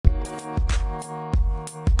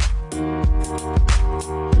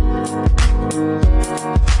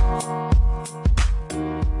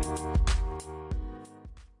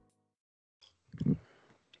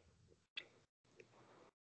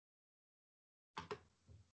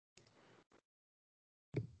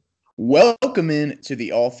Welcome in to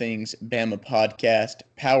the All Things Bama podcast,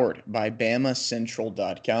 powered by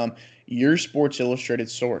BamaCentral.com, your Sports Illustrated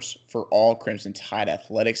source for all Crimson Tide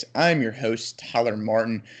athletics. I'm your host, Tyler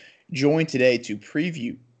Martin, joined today to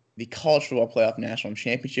preview the College Football Playoff National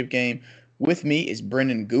Championship game. With me is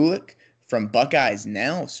Brendan Gulick from Buckeyes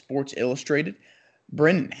Now, Sports Illustrated.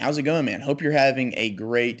 Brendan, how's it going, man? Hope you're having a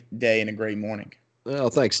great day and a great morning.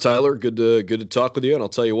 Well, thanks, Tyler. Good to talk with you. And I'll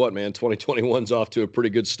tell you what, man, 2021's off to a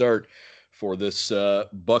pretty good start for this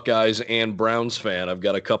Buckeyes and Browns fan. I've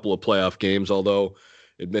got a couple of playoff games, although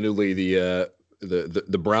admittedly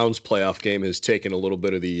the Browns playoff game has taken a little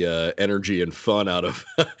bit of the energy and fun out of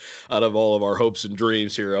out of all of our hopes and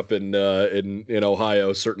dreams here up in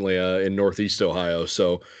Ohio, certainly in Northeast Ohio.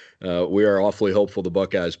 So we are awfully hopeful the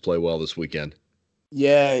Buckeyes play well this weekend.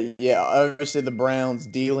 Yeah. Obviously, the Browns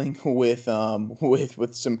dealing with some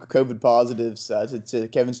COVID positives to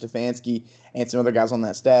Kevin Stefanski and some other guys on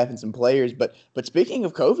that staff and some players. But speaking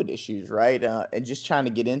of COVID issues, right? And just trying to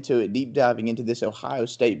get into it, deep diving into this Ohio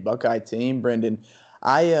State Buckeye team, Brendan.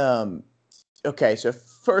 Okay. So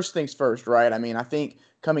first things first, right? I mean, I think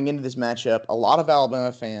coming into this matchup, a lot of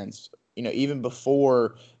Alabama fans, even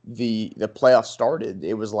before the playoffs started,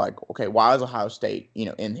 it was like, okay, why is Ohio State,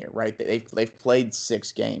 in here, right? They've played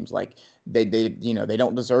 6 games, like they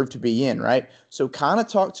don't deserve to be in, right? So kind of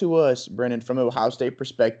talk to us, Brendan, from an Ohio State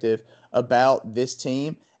perspective about this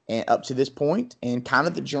team and up to this point, and kind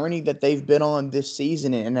of the journey that they've been on this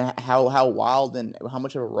season, and how wild and how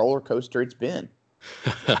much of a roller coaster it's been.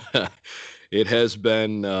 It has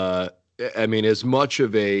been. As much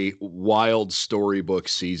of a wild storybook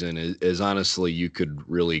season as honestly you could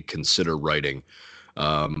really consider writing.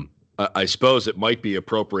 I suppose it might be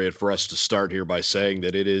appropriate for us to start here by saying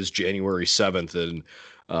that it is January 7th, and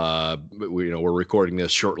we're recording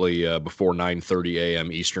this shortly before 9:30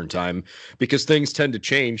 a.m. Eastern time, because things tend to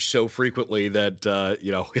change so frequently that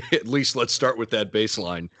at least let's start with that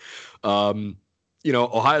baseline.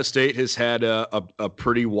 Ohio State has had a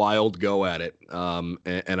pretty wild go at it.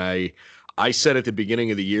 And I said at the beginning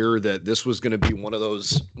of the year that this was going to be one of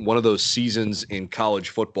those seasons in college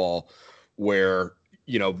football where,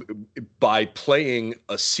 by playing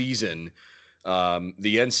a season, the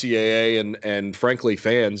NCAA and frankly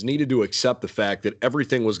fans needed to accept the fact that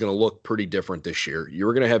everything was going to look pretty different this year. You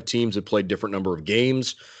were going to have teams that played different number of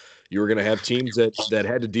games. You were going to have teams that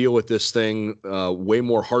had to deal with this thing way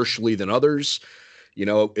more harshly than others.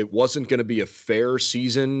 It wasn't going to be a fair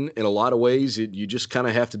season in a lot of ways. You just kind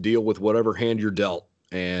of have to deal with whatever hand you're dealt.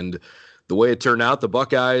 And the way it turned out, the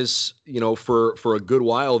Buckeyes, for a good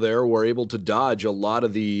while there, were able to dodge a lot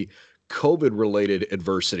of the COVID-related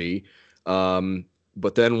adversity.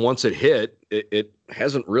 But then once it hit, it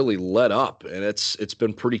hasn't really let up, and it's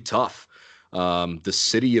been pretty tough. The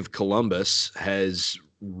city of Columbus has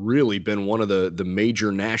really been one of the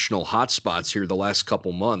major national hotspots here the last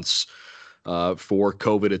couple months for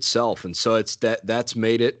COVID itself. And so that's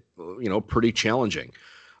made it, pretty challenging.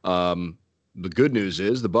 The good news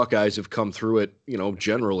is the Buckeyes have come through it,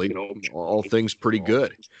 generally, all things pretty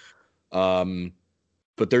good. But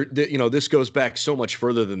this goes back so much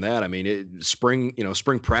further than that. I mean, spring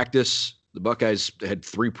practice, the Buckeyes had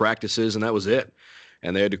 3 practices and that was it.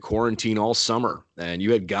 And they had to quarantine all summer. And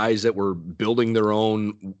you had guys that were building their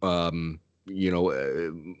own,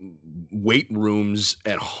 weight rooms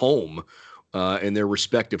at home in their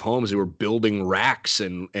respective homes. They were building racks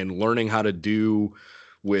and learning how to do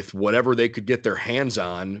with whatever they could get their hands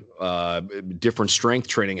on, different strength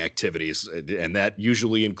training activities. And that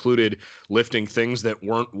usually included lifting things that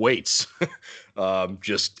weren't weights,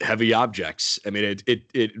 just heavy objects. I mean,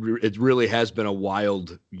 it really has been a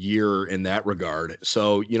wild year in that regard.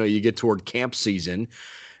 So, you get toward camp season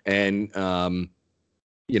and,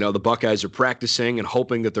 the Buckeyes are practicing and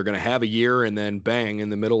hoping that they're going to have a year, and then bang, in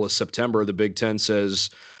the middle of September, the Big Ten says,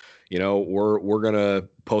 we're going to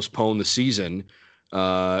postpone the season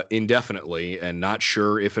indefinitely, and not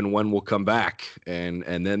sure if and when we'll come back.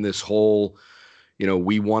 And then this whole,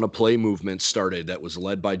 we want to play movement started that was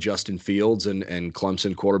led by Justin Fields and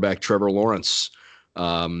Clemson quarterback Trevor Lawrence.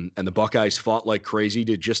 And the Buckeyes fought like crazy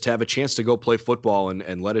to just have a chance to go play football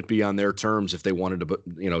and let it be on their terms if they wanted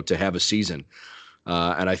to, to have a season.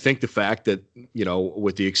 And I think the fact that,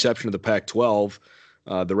 with the exception of the Pac-12,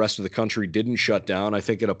 the rest of the country didn't shut down, I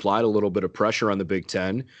think it applied a little bit of pressure on the Big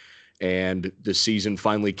Ten. And the season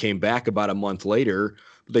finally came back about a month later.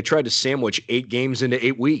 They tried to sandwich 8 games into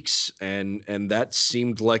 8 weeks. And that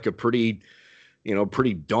seemed like a pretty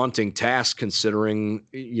daunting task considering,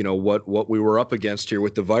 what we were up against here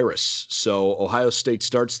with the virus. So Ohio State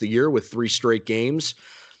starts the year with 3 straight games.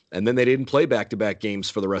 And then they didn't play back-to-back games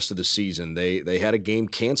for the rest of the season. They had a game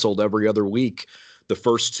canceled every other week. The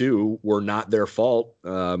first two were not their fault.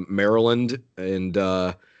 Maryland and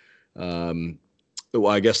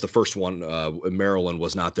well, I guess the first one, Maryland,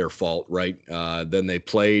 was not their fault, right? Then they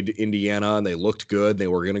played Indiana and they looked good. They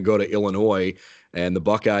were going to go to Illinois, and the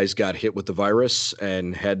Buckeyes got hit with the virus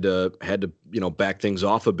and had to back things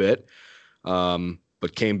off a bit,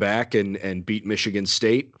 but came back and beat Michigan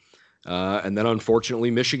State. And then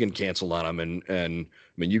unfortunately, Michigan canceled on them. And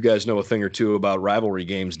I mean, you guys know a thing or two about rivalry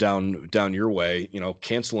games down your way.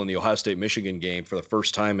 Canceling the Ohio State Michigan game for the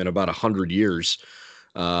first time in about 100 years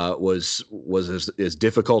was as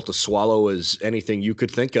difficult to swallow as anything you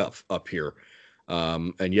could think of up here.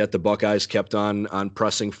 And yet the Buckeyes kept on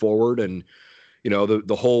pressing forward. And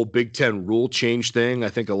the whole Big Ten rule change thing, I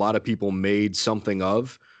think a lot of people made something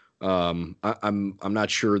of. I'm not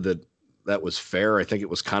sure that was fair. I think it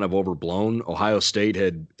was kind of overblown. Ohio State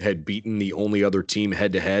had beaten the only other team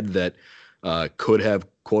head to head that could have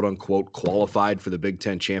quote unquote qualified for the Big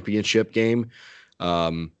Ten championship game.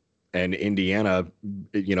 And Indiana,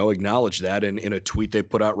 acknowledged that in a tweet they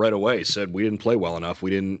put out right away, said we didn't play well enough. We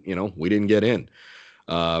didn't get in.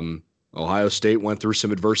 Ohio State went through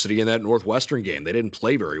some adversity in that Northwestern game. They didn't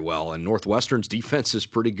play very well, and Northwestern's defense is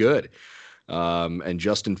pretty good. And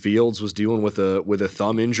Justin Fields was dealing with a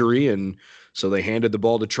thumb injury, and so they handed the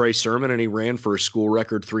ball to Trey Sermon, and he ran for a school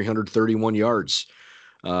record 331 yards.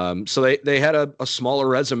 So they had a smaller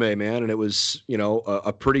resume, man, and it was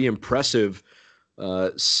a pretty impressive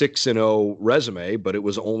 6-0 resume, but it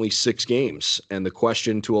was only 6 games. And the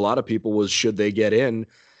question to a lot of people was, should they get in?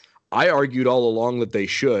 I argued all along that they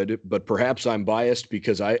should, but perhaps I'm biased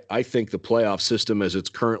because I think the playoff system as it's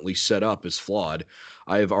currently set up is flawed.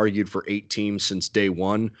 I have argued for 8 teams since day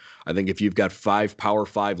one. I think if you've got 5 Power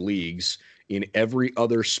 5 leagues in every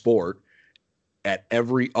other sport at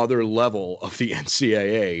every other level of the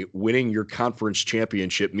NCAA, winning your conference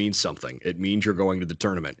championship means something. It means you're going to the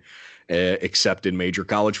tournament, except in major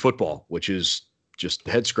college football, which is just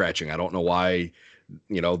head scratching. I don't know why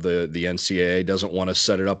the NCAA doesn't want to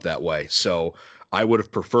set it up that way. So I would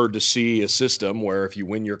have preferred to see a system where if you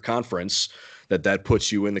win your conference, that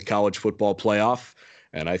puts you in the college football playoff.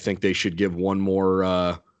 And I think they should give one more.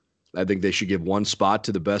 I think they should give one spot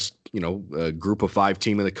to the best, group of 5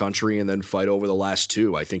 team in the country, and then fight over the last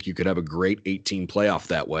 2. I think you could have a great 18 playoff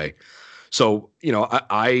that way. So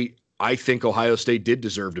I think Ohio State did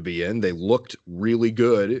deserve to be in. They looked really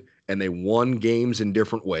good, and they won games in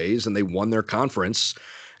different ways, and they won their conference.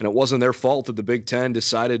 And it wasn't their fault that the Big Ten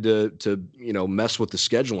decided to mess with the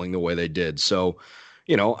scheduling the way they did. So,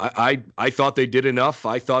 I thought they did enough.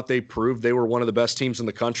 I thought they proved they were one of the best teams in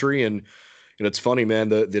the country. And it's funny, man,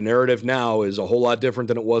 the narrative now is a whole lot different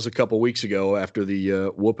than it was a couple weeks ago after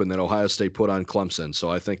the whooping that Ohio State put on Clemson. So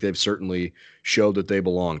I think they've certainly showed that they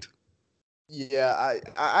belonged. Yeah,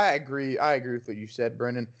 I agree. I agree with what you said,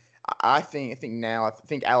 Brendan. I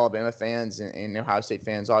think Alabama fans and Ohio State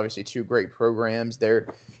fans, obviously 2 great programs.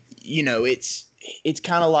 They're, it's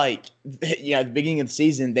kind of like, at the beginning of the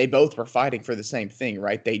season, they both were fighting for the same thing,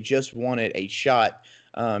 right? They just wanted a shot.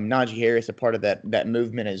 Najee Harris, a part of that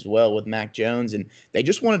movement as well with Mac Jones, and they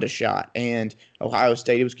just wanted a shot. And Ohio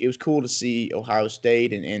State, it was cool to see Ohio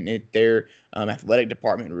State and their athletic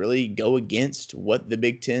department really go against what the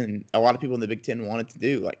Big Ten, a lot of people in the Big Ten wanted to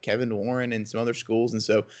do, like Kevin Warren and some other schools. And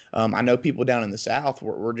so I know people down in the South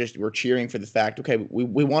we're cheering for the fact, okay,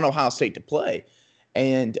 we want Ohio State to play,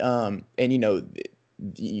 and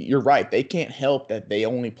you're right, they can't help that they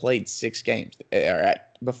only played 6 games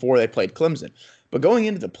before they played Clemson. But going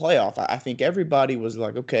into the playoff, I think everybody was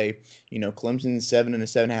like, okay, Clemson's 7 and a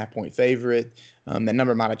 7.5 point favorite. That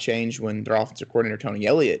number might have changed when their offensive coordinator Tony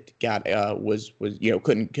Elliott couldn't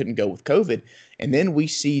go with COVID, and then we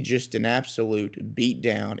see just an absolute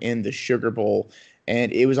beatdown in the Sugar Bowl.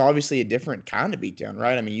 And it was obviously a different kind of beatdown,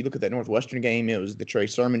 right? I mean, you look at that Northwestern game; it was the Trey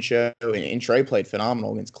Sermon show, and Trey played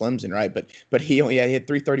phenomenal against Clemson, right? But he had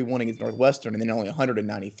 331 against Northwestern, and then only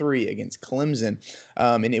 193 against Clemson.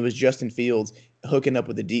 And it was Justin Fields hooking up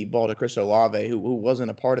with a deep ball to Chris Olave, who wasn't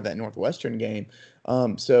a part of that Northwestern game.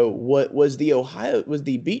 So what was the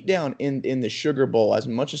beatdown in the Sugar Bowl as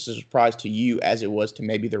much as a surprise to you as it was to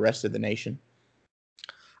maybe the rest of the nation?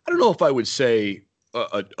 I don't know if I would say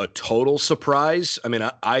a total surprise. I mean,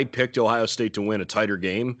 I picked Ohio State to win a tighter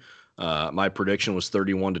game. My prediction was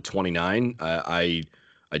 31-29. I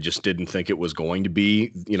just didn't think it was going to be,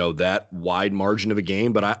 that wide margin of a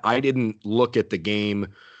game. But I didn't look at the game,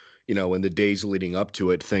 in the days leading up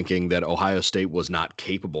to it, thinking that Ohio State was not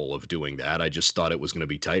capable of doing that. I just thought it was going to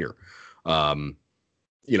be tighter.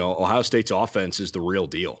 Ohio State's offense is the real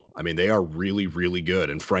deal. I mean, they are really, really good.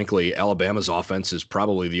 And frankly, Alabama's offense is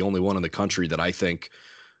probably the only one in the country that I think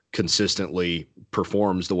consistently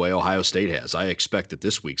performs the way Ohio State has. I expect that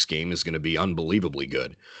this week's game is going to be unbelievably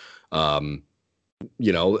good. Um,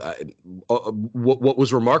 what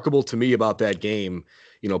was remarkable to me about that game,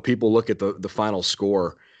 people look at the final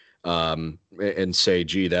score and say,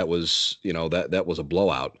 gee, that was, that was a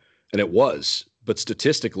blowout. And it was. But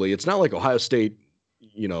statistically, it's not like Ohio State,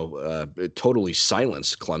 it totally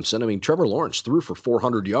silenced Clemson. I mean, Trevor Lawrence threw for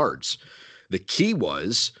 400 yards. The key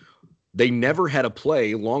was they never had a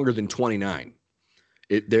play longer than 29.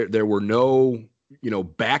 There were no,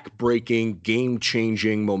 back-breaking,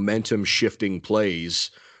 game-changing, momentum-shifting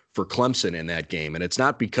plays for Clemson in that game. And it's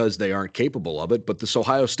not because they aren't capable of it, but this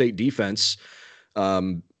Ohio State defense,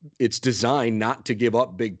 it's designed not to give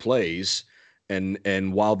up big plays.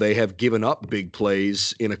 And while they have given up big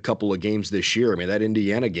plays in a couple of games this year, I mean, that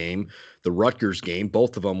Indiana game, the Rutgers game,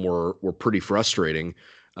 both of them were pretty frustrating.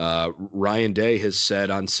 Ryan Day has said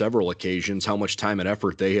on several occasions how much time and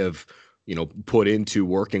effort they have, put into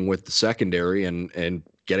working with the secondary and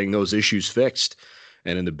getting those issues fixed.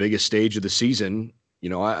 And in the biggest stage of the season,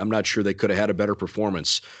 I'm not sure they could have had a better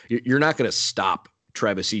performance. You're not going to stop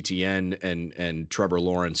Travis Etienne and Trevor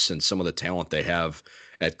Lawrence and some of the talent they have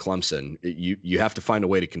at Clemson. You have to find a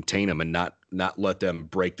way to contain them and not let them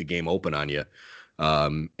break the game open on you.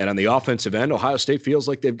 And on the offensive end, Ohio State feels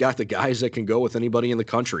like they've got the guys that can go with anybody in the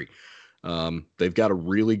country. They've got a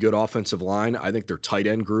really good offensive line. I think their tight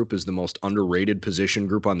end group is the most underrated position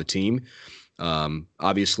group on the team.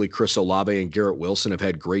 Obviously, Chris Olave and Garrett Wilson have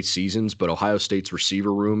had great seasons, but Ohio State's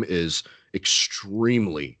receiver room is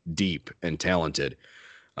extremely deep and talented.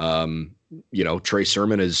 Trey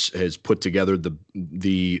Sermon has put together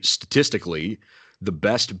the statistically the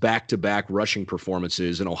best back-to-back rushing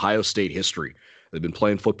performances in Ohio State history. They've been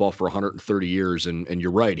playing football for 130 years, and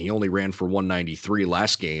you're right, he only ran for 193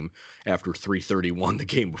 last game after 331 the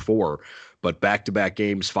game before. But back-to-back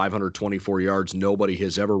games, 524 yards. Nobody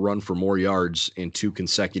has ever run for more yards in 2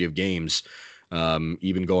 consecutive games.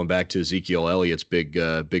 Even going back to Ezekiel Elliott's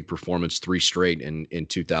big performance, 3 straight in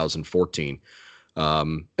 2014.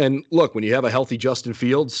 And look, when you have a healthy Justin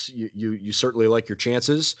Fields, you certainly like your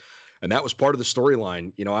chances. And that was part of the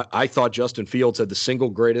storyline. I thought Justin Fields had the single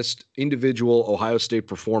greatest individual Ohio State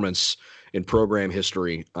performance in program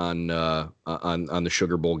history on the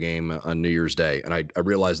Sugar Bowl game on New Year's Day. And I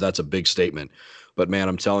realize that's a big statement. But, man,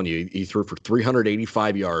 I'm telling you, he threw for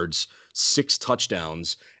 385 yards, 6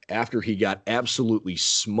 touchdowns after he got absolutely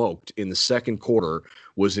smoked in the second quarter,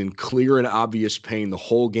 was in clear and obvious pain the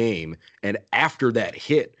whole game. And after that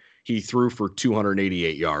hit, he threw for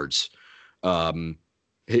 288 yards.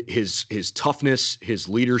 His toughness, his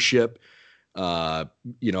leadership, all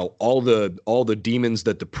the demons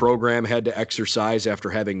that the program had to exercise after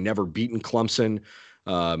having never beaten Clemson,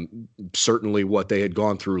 certainly what they had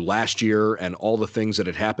gone through last year and all the things that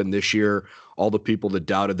had happened this year, all the people that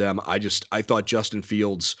doubted them. I thought Justin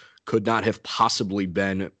Fields could not have possibly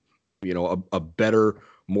been, a better,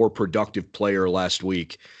 more productive player last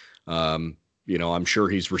week. I'm sure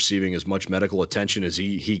he's receiving as much medical attention as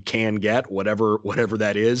he can get, whatever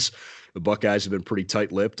that is. The Buckeyes have been pretty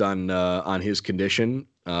tight-lipped on his condition,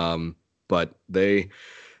 but they've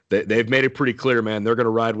made it pretty clear, man. They're going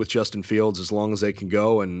to ride with Justin Fields as long as they can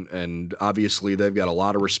go, and obviously they've got a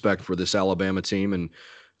lot of respect for this Alabama team, and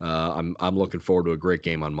I'm looking forward to a great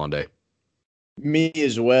game on Monday. Me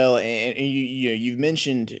as well, and you've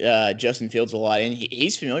mentioned Justin Fields a lot, and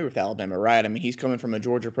he's familiar with Alabama, right? I mean, he's coming from a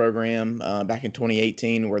Georgia program back in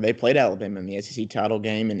 2018 where they played Alabama in the SEC title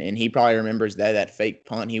game, and he probably remembers that fake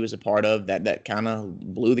punt he was a part of that kind of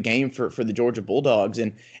blew the game for the Georgia Bulldogs,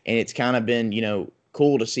 and it's kind of been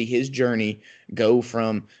cool to see his journey go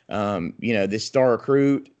from this star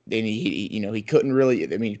recruit. And he couldn't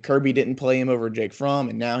really. I mean, Kirby didn't play him over Jake Fromm,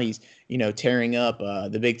 and now he's tearing up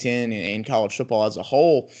the Big Ten and college football as a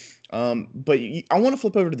whole. But I want to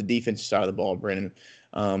flip over to the defensive side of the ball, Brennan.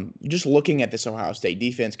 Just looking at this Ohio State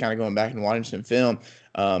defense, kind of going back and watching some film,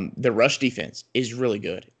 the rush defense is really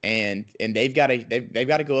good, and they've got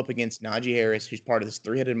to go up against Najee Harris, who's part of this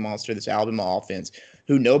 3-headed monster, this Alabama offense,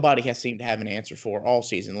 who nobody has seemed to have an answer for all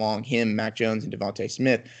season long. Him, Mac Jones, and Devontae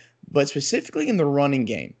Smith, but specifically in the running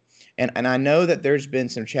game. And I know that there's been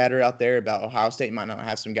some chatter out there about Ohio State might not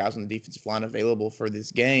have some guys on the defensive line available for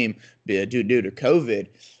this game due to COVID.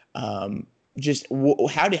 How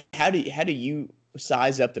do you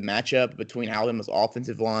size up the matchup between Alabama's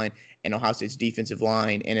offensive line and Ohio State's defensive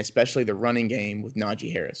line, and especially the running game with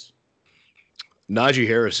Najee Harris? Najee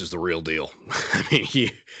Harris is the real deal. I mean,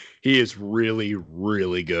 he is really,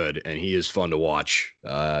 really good, and he is fun to watch.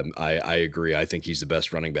 I agree. I think he's the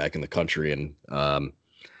best running back in the country, and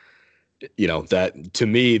that to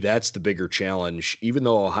me, that's the bigger challenge. Even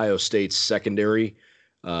though Ohio State's secondary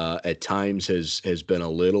at times has been a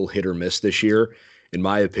little hit or miss this year, in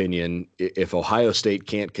my opinion, if Ohio State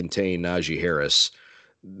can't contain Najee Harris,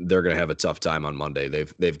 they're going to have a tough time on Monday.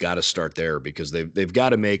 They've got to start there because they've got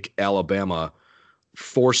to make Alabama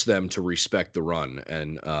force them to respect the run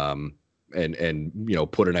and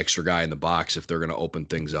put an extra guy in the box if they're going to open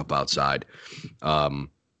things up outside.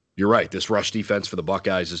 You're right. This rush defense for the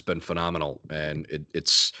Buckeyes has been phenomenal, and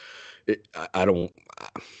I don't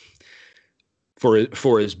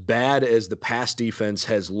for as bad as the pass defense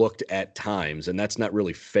has looked at times, and that's not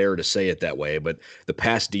really fair to say it that way, but the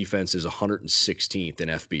pass defense is 116th in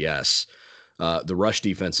FBS. The rush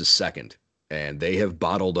defense is second, and they have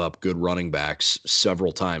bottled up good running backs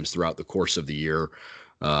several times throughout the course of the year.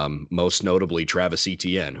 Most notably Travis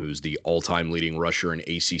Etienne, who's the all-time leading rusher in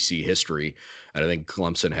ACC history. And I think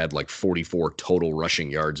Clemson had like 44 total rushing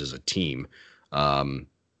yards as a team. They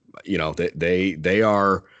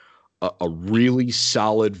are a really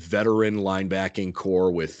solid veteran linebacking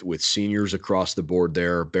core with seniors across the board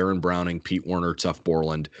there. Baron Browning, Pete Werner, Tuff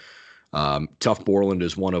Borland. Tuff Borland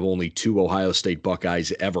is one of only 2 Ohio State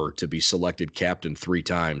Buckeyes ever to be selected captain 3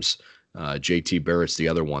 times. JT Barrett's the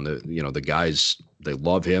other one. The guys, they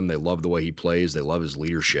love him. They love the way he plays. They love his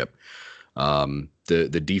leadership.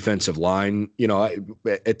 The defensive line,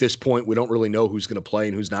 at this point, we don't really know who's going to play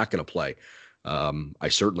and who's not going to play. I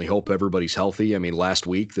certainly hope everybody's healthy. I mean, last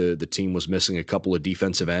week, the team was missing a couple of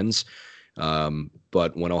defensive ends.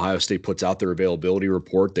 But when Ohio State puts out their availability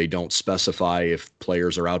report, they don't specify if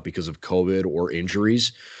players are out because of COVID or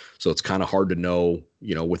injuries. So it's kind of hard to know,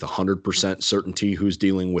 with 100% certainty who's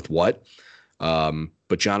dealing with what.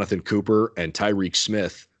 But Jonathan Cooper and Tyreek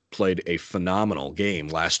Smith played a phenomenal game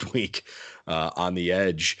last week on the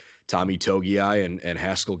edge. Tommy Togiai and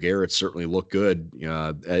Haskell Garrett certainly look good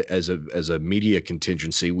as a media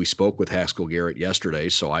contingency. We spoke with Haskell Garrett yesterday,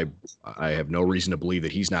 so I have no reason to believe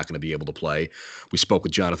that he's not going to be able to play. We spoke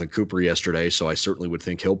with Jonathan Cooper yesterday, so I certainly would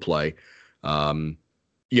think he'll play. The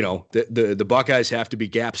Buckeyes have to be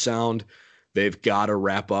gap sound. They've got to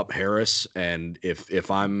wrap up Harris, and if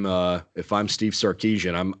I'm Steve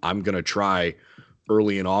Sarkisian, I'm going to try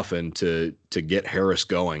early and often to get Harris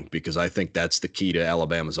going, because I think that's the key to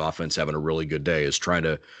Alabama's offense having a really good day, is trying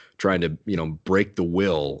to break the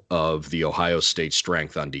will of the Ohio State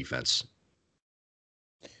strength on defense.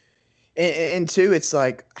 And two, it's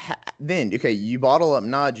like, then, okay, you bottle up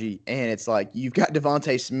Najee, and it's like you've got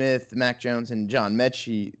Devontae Smith, Mac Jones, and John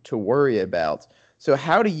Mechie to worry about. So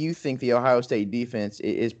how do you think the Ohio State defense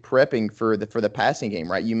is prepping for the passing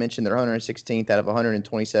game, right? You mentioned they're 116th out of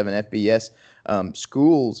 127 FBS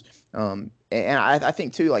schools. And I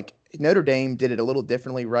think, too, like Notre Dame did it a little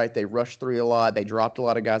differently, right? They rushed 3 a lot. They dropped a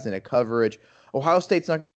lot of guys into coverage. Ohio State's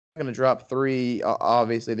not going to drop 3.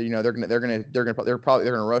 Obviously, they're going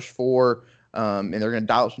to rush 4, and they're going to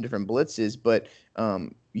dial up some different blitzes. But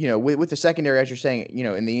with the secondary, as you're saying,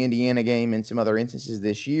 in the Indiana game and some other instances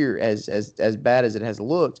this year, as bad as it has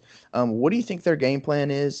looked, what do you think their game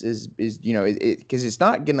plan is? Because it's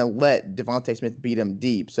not going to let Devontae Smith beat them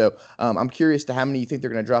deep. So I'm curious to how many you think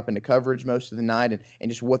they're going to drop into coverage most of the night,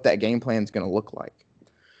 and just what that game plan is going to look like.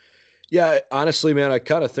 Yeah, honestly, man, I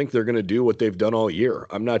kind of think they're going to do what they've done all year.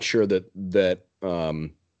 I'm not sure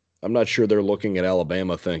I'm not sure they're looking at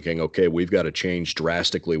Alabama thinking, okay, we've got to change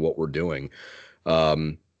drastically what we're doing.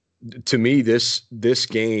 To me, this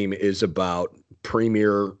game is about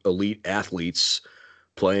premier elite athletes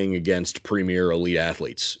playing against premier elite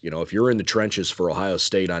athletes. If you're in the trenches for Ohio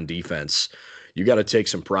State on defense, you got to take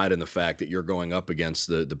some pride in the fact that you're going up against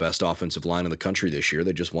the best offensive line in the country this year.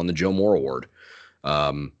 They just won the Joe Moore Award.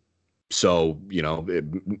 So,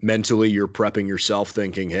 mentally you're prepping yourself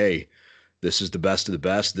thinking, hey, this is the best of the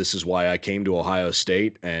best. This is why I came to Ohio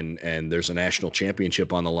State, and there's a national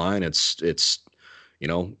championship on the line. It's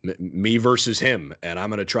me versus him, and I'm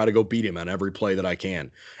going to try to go beat him on every play that I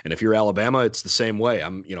can. And if you're Alabama, it's the same way.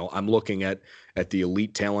 I'm looking at the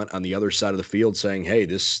elite talent on the other side of the field saying, hey,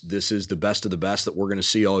 this is the best of the best that we're going to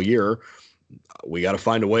see all year. We got to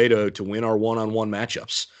find a way to win our one-on-one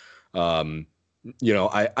matchups. I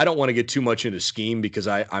don't want to get too much into scheme, because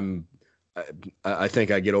I think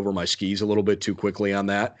I get over my skis a little bit too quickly on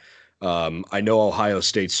that. I know Ohio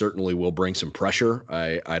State certainly will bring some pressure.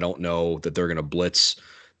 I don't know that they're going to blitz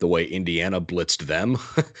the way Indiana blitzed them.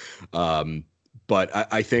 But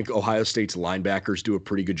I think Ohio State's linebackers do a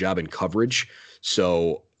pretty good job in coverage.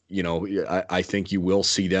 So, I think you will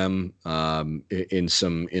see them in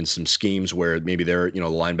some schemes where maybe the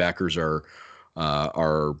linebackers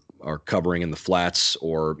are covering in the flats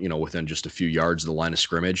or within just a few yards of the line of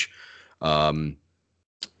scrimmage. Um,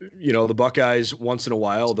 the Buckeyes once in a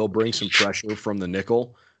while they'll bring some pressure from the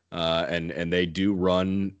nickel, and they do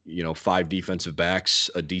run 5 defensive backs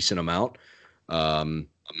a decent amount. Um,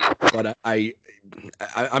 but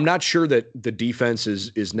I'm not sure that the defense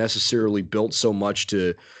is necessarily built so much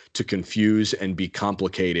to confuse and be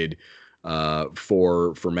complicated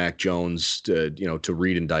for Mac Jones to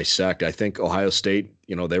read and dissect. I think Ohio State,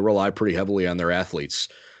 they rely pretty heavily on their athletes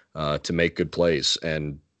to make good plays,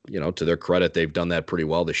 and to their credit, they've done that pretty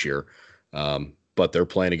well this year. But they're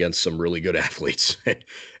playing against some really good athletes,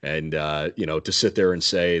 and to sit there and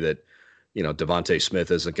say that Devontae Smith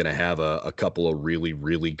isn't going to have a couple of really,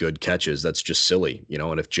 really good catches. That's just silly,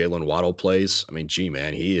 And if Jalen Waddle plays, I mean, gee,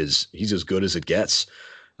 man, he's as good as it gets.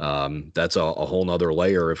 That's a whole nother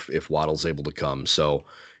layer if Waddle's able to come. So,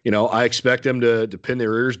 I expect them to pin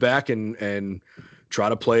their ears back and try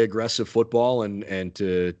to play aggressive football and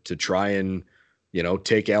to try and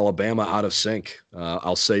take Alabama out of sync.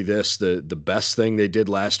 I'll say this: the best thing they did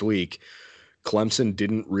last week, Clemson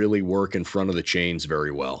didn't really work in front of the chains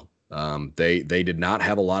very well. They did not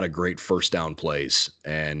have a lot of great first down plays,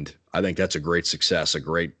 and I think that's a great success,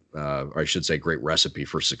 great recipe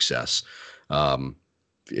for success.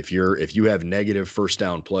 If you have negative first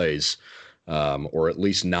down plays, or at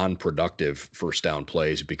least non-productive first down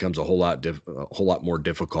plays, it becomes a whole lot more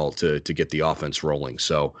difficult to get the offense rolling.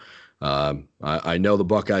 So I know the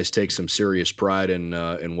Buckeyes take some serious pride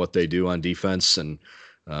in what they do on defense, and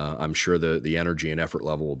I'm sure the energy and effort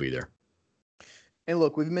level will be there. And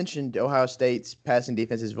look, we've mentioned Ohio State's passing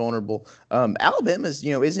defense is vulnerable. Alabama's,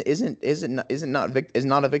 is not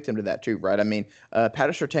a victim to that too, right? I mean,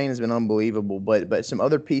 Patrick Surtain has been unbelievable, but some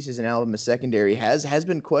other pieces in Alabama's secondary has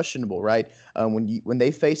been questionable, right? When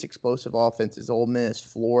they face explosive offenses, Ole Miss,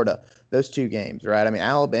 Florida, those 2 games, right? I mean,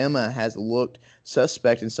 Alabama has looked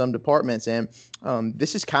suspect in some departments, and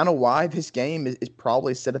this is kind of why this game is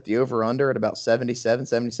probably set at the over/under at about 77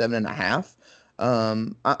 and a half.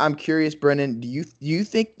 I'm curious, Brennan. Do you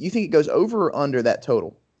think it goes over or under that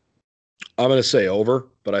total? I'm going to say over,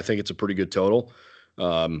 but I think it's a pretty good total.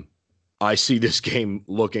 I see this game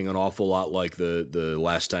looking an awful lot like the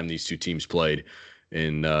last time these 2 teams played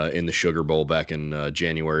in the Sugar Bowl back in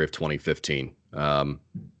January of 2015. I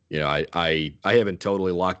haven't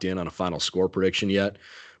totally locked in on a final score prediction yet,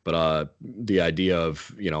 but the idea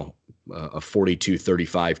of a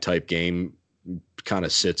 42-35 type game kind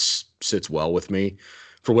of sits well with me.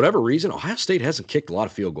 For whatever reason, Ohio State hasn't kicked a lot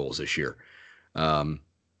of field goals this year.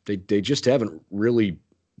 They just haven't really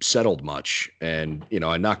settled much. And,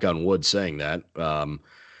 I knock on wood saying that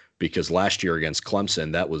because last year against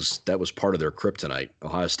Clemson, that was part of their kryptonite.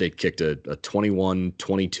 Ohio State kicked a 21,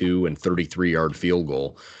 22, and 33-yard field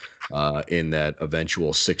goal in that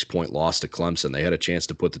eventual 6-point loss to Clemson. They had a chance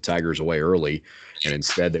to put the Tigers away early, and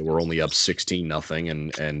instead they were only up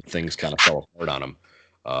 16-0, and things kind of fell apart on them.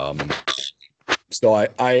 So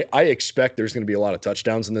I expect there's going to be a lot of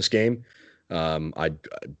touchdowns in this game.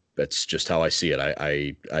 That's just how I see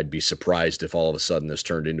it. I'd be surprised if all of a sudden this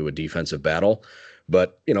turned into a defensive battle.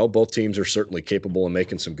 But both teams are certainly capable of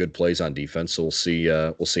making some good plays on defense. So we'll see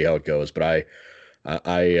how it goes. But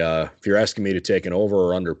if you're asking me to take an over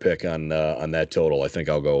or under pick on that total, I think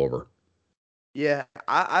I'll go over. Yeah,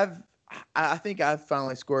 I think I've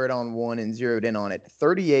finally squared on one and zeroed in on it.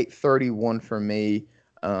 38-31 for me,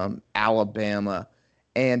 Alabama.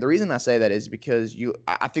 And the reason I say that is because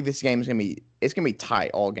I think this game is gonna be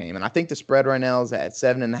tight all game, and I think the spread right now is at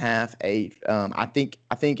 7.5, 8. I think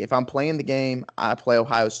if I'm playing the game, I play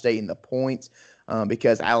Ohio State in the points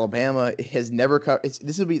because Alabama has never covered.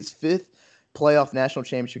 This will be its 5th playoff national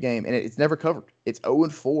championship game, and it's never covered. It's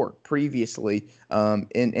 0-4 previously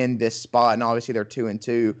in this spot, and obviously they're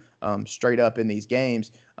 2-2 straight up in these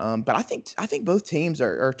games. But I think both teams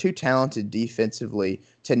are too talented defensively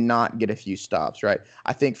to not get a few stops, right?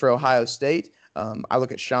 I think for Ohio State, I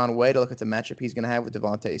look at Shaun Wade, I look at the matchup he's going to have with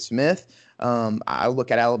Devontae Smith. I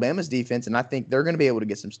look at Alabama's defense, and I think they're going to be able to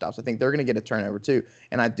get some stops. I think they're going to get a turnover too.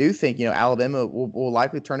 And I do think, Alabama will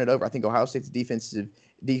likely turn it over. I think Ohio State's defense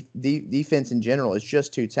in general is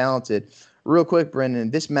just too talented. Real quick,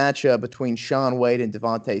 Brendan, this matchup between Shaun Wade and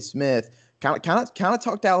Devontae Smith, kind of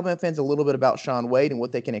talk to Alabama fans a little bit about Shaun Wade and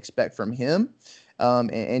what they can expect from him,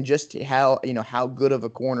 and just how good of a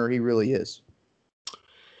corner he really is.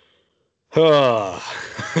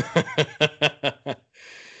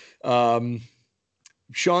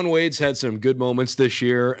 Shaun Wade's had some good moments this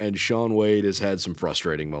year, and Shaun Wade has had some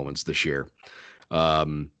frustrating moments this year.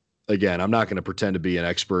 again, I'm not going to pretend to be an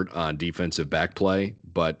expert on defensive back play,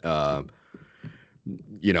 but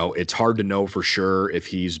it's hard to know for sure if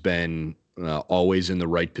he's been always in the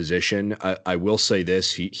right position. I will say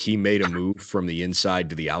this: he made a move from the inside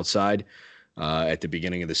to the outside at the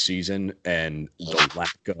beginning of the season, and the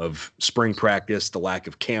lack of spring practice, the lack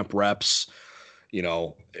of camp reps,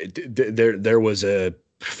 there was a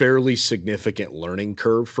fairly significant learning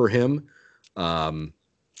curve for him,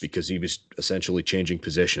 because he was essentially changing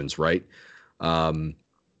positions, right?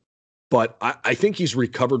 But I think he's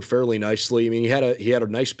recovered fairly nicely. I mean, he had a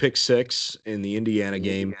nice pick six in the Indiana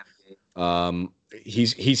game.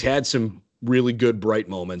 He's had some really good bright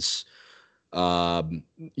moments. I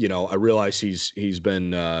realize he's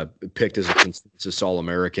been picked as a consensus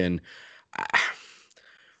All-American.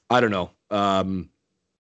 I don't know.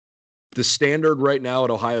 The standard right now at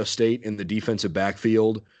Ohio State in the defensive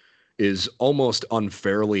backfield is almost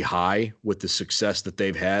unfairly high with the success that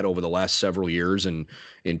they've had over the last several years and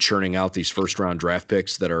in churning out these first round draft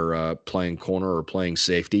picks that are playing corner or playing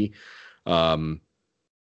safety. I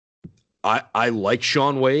like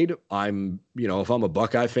Shaun Wade. If I'm a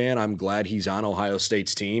Buckeye fan, I'm glad he's on Ohio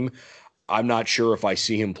State's team. I'm not sure if I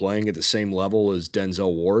see him playing at the same level as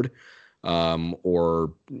Denzel Ward,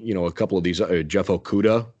 or a couple of these Jeff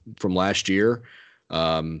Okudah from last year.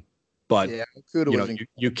 But yeah,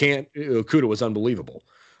 you can't. Okudah was unbelievable,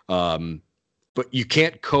 but you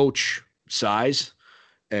can't coach size.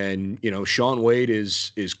 And Shaun Wade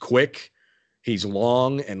is quick. He's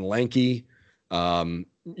long and lanky.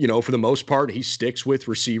 For the most part, he sticks with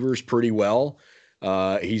receivers pretty well.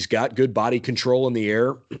 He's got good body control in the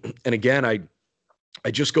air. And again, I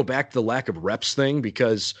just go back to the lack of reps thing,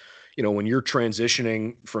 because when you're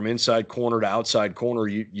transitioning from inside corner to outside corner,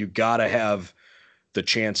 you got to have the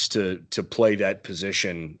chance to play that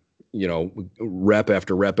position, rep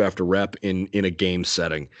after rep after rep in a game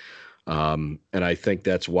setting. And I think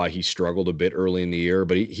that's why he struggled a bit early in the year,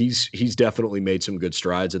 but he's definitely made some good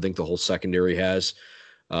strides. I think the whole secondary has.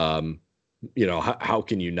 How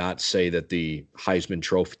can you not say that the Heisman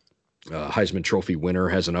Trophy winner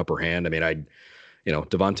has an upper hand? I mean,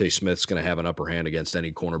 Devontae Smith's going to have an upper hand against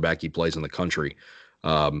any cornerback he plays in the country.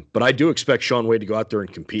 But I do expect Shaun Wade to go out there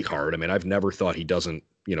and compete hard. I mean, I've never thought he doesn't,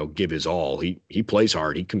 give his all. He plays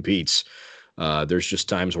hard. He competes. There's just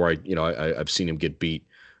times where I've seen him get beat.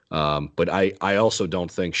 But I also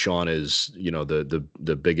don't think Shaun is,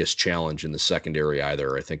 the biggest challenge in the secondary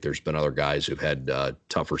either. I think there's been other guys who've had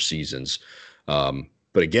tougher seasons. But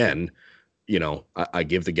again, I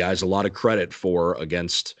give the guys a lot of credit for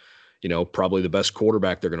against, probably the best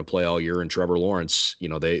quarterback they're going to play all year in Trevor Lawrence.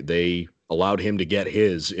 They allowed him to get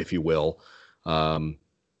his, if you will.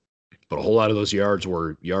 But a whole lot of those yards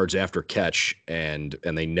were yards after catch, and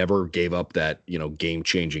they never gave up that,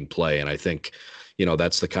 game-changing play. And I think,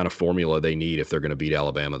 that's the kind of formula they need if they're going to beat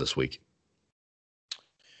Alabama this week.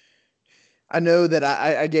 I know that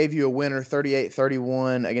I gave you a winner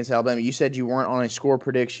 38-31 against Alabama. You said you weren't on a score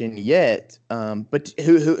prediction yet, but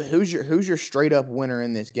who's your straight up winner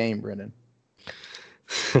in this game, Brendan?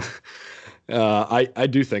 I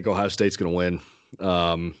do think Ohio State's going to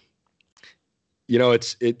win.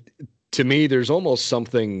 To me, there's almost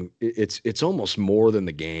something. It's almost more than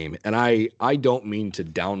the game, and I don't mean to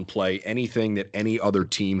downplay anything that any other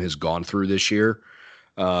team has gone through this year.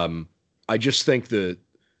 I just think the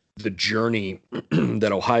journey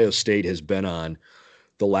that Ohio State has been on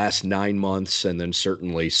the last 9 months, and then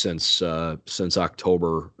certainly since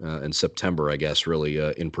October and September, I guess, really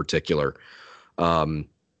in particular.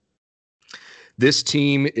 This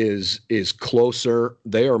team is closer.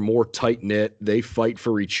 They are more tight-knit. They fight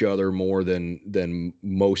for each other more than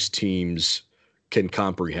most teams can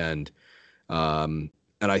comprehend. And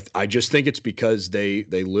I just think it's because they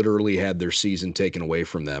literally had their season taken away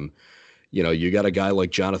from them. You got a guy like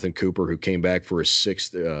Jonathan Cooper who came back for his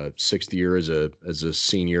sixth year as a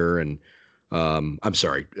senior, and I'm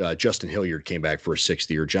sorry, Justin Hilliard came back for a sixth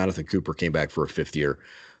year. Jonathan Cooper came back for a fifth year.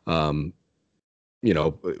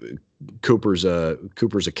 Cooper's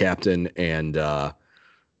a captain, and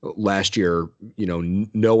last year,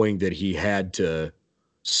 knowing that he had to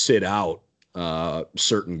sit out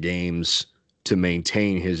certain games to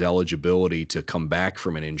maintain his eligibility to come back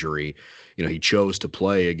from an injury, he chose to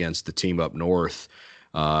play against the team up north,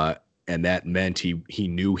 and that meant he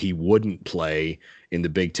knew he wouldn't play in the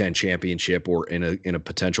Big Ten championship or in a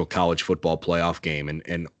potential college football playoff game,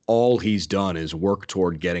 and all he's done is work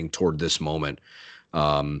toward getting toward this moment.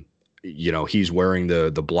 He's wearing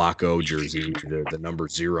the Block O jersey, the number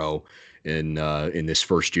 0 in this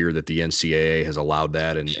first year that the NCAA has allowed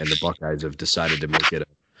that, and the Buckeyes have decided to make it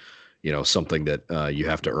something that you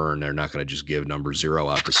have to earn. They're not going to just give number 0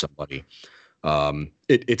 out to somebody.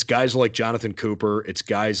 It's guys like Jonathan Cooper. It's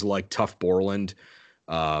guys like Tuff Borland.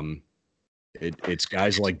 It's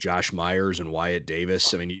guys like Josh Myers and Wyatt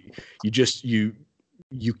Davis. I mean,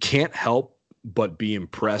 you can't help but be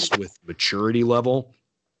impressed with maturity level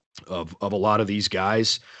of a lot of these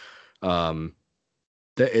guys.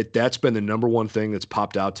 That's been the number one thing that's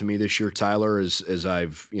popped out to me this year, Tyler, as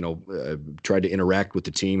I've tried to interact with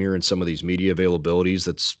the team here in some of these media availabilities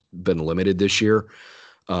that's been limited this year.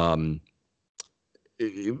 So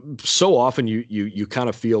often you kind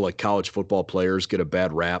of feel like college football players get a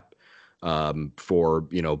bad rap for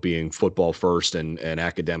being football first and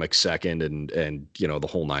academic second and the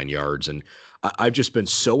whole 9 yards. And I've just been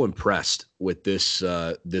so impressed with this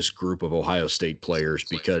group of Ohio State players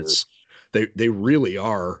because they really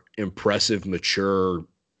are impressive, mature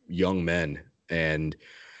young men. And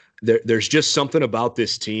there's just something about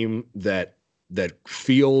this team that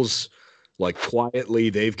feels like quietly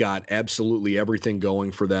they've got absolutely everything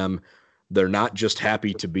going for them. They're not just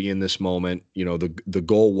happy to be in this moment. The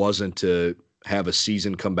goal wasn't to have a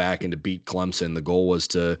season come back and to beat Clemson. The goal was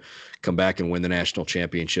to come back and win the national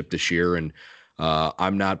championship this year. And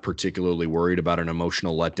I'm not particularly worried about an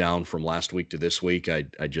emotional letdown from last week to this week. I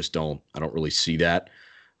don't really see that.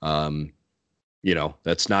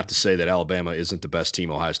 That's not to say that Alabama isn't the best team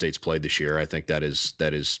Ohio State's played this year. I think that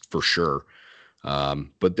is for sure.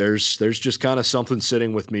 But there's just kind of something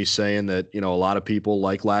sitting with me saying that, a lot of people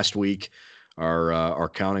like last week are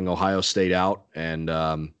counting Ohio State out. And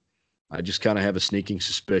I just kind of have a sneaking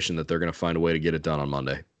suspicion that they're going to find a way to get it done on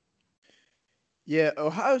Monday. Yeah,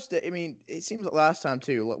 Ohio State. I mean, it seems like last time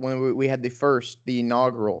too, when we had the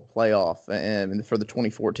inaugural playoff for the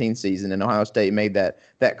 2014 season, and Ohio State made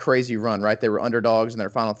that crazy run. Right, they were underdogs in their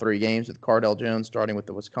final 3 games with Cardell Jones starting with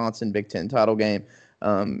the Wisconsin Big Ten title game.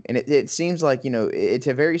 And it seems like it's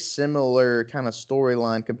a very similar kind of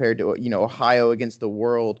storyline compared to Ohio against the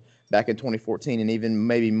world back in 2014, and even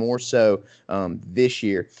maybe more so this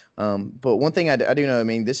year. But one thing I do know, I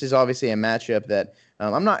mean, this is obviously a matchup that.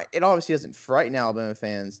 It obviously doesn't frighten Alabama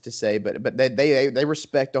fans to say, but they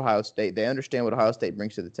respect Ohio State. They understand what Ohio State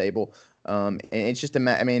brings to the table. And it's just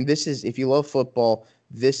I mean, this is, if you love football,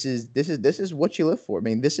 this is what you live for. I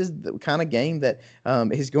mean, this is the kind of game that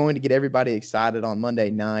is going to get everybody excited on Monday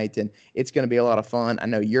night, and it's going to be a lot of fun. I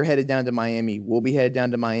know you're headed down to Miami. We'll be headed down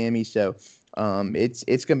to Miami, so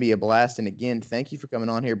it's going to be a blast. And again, thank you for coming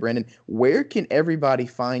on here, Brendan. Where can everybody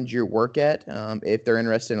find your work at if they're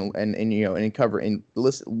interested in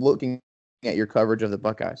looking at your coverage of the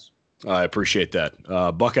Buckeyes? I appreciate that.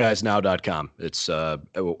 Buckeyesnow.com. It's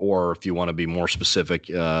or if you want to be more specific,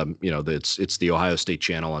 it's the Ohio State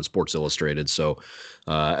channel on Sports Illustrated. So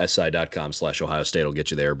si.com/Ohio State will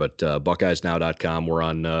get you there. But Buckeyesnow.com. We're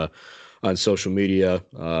on social media,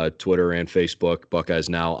 Twitter and Facebook. Buckeyes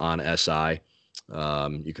Now on SI.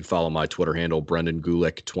 You can follow my Twitter handle, Brendan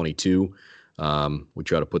Gulick 22. We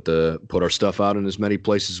try to put our stuff out in as many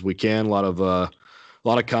places as we can. A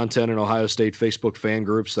lot of content in Ohio State Facebook fan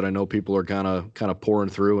groups that I know people are kind of pouring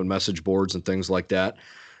through, and message boards and things like that.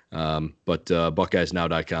 But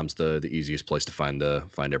BuckeyesNow.com is the easiest place to find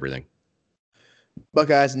everything.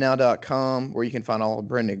 BuckeyesNow.com, where you can find all of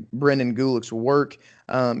Brendan Gulick's work.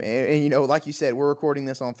 And like you said, we're recording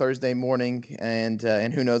this on Thursday morning, and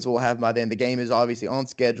who knows what we'll have by then. The game is obviously on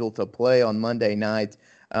schedule to play on Monday night.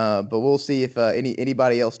 But we'll see if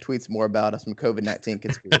anybody else tweets more about some COVID-19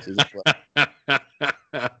 conspiracies as well.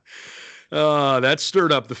 That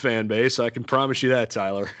stirred up the fan base. I can promise you that,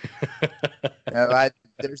 Tyler.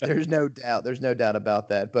 There's no doubt. There's no doubt about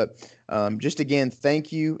that. But just again,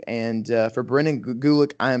 thank you. And for Brendan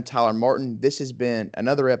Gulick, I am Tyler Martin. This has been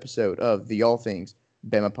another episode of the All Things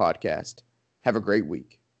Bama podcast. Have a great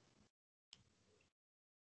week.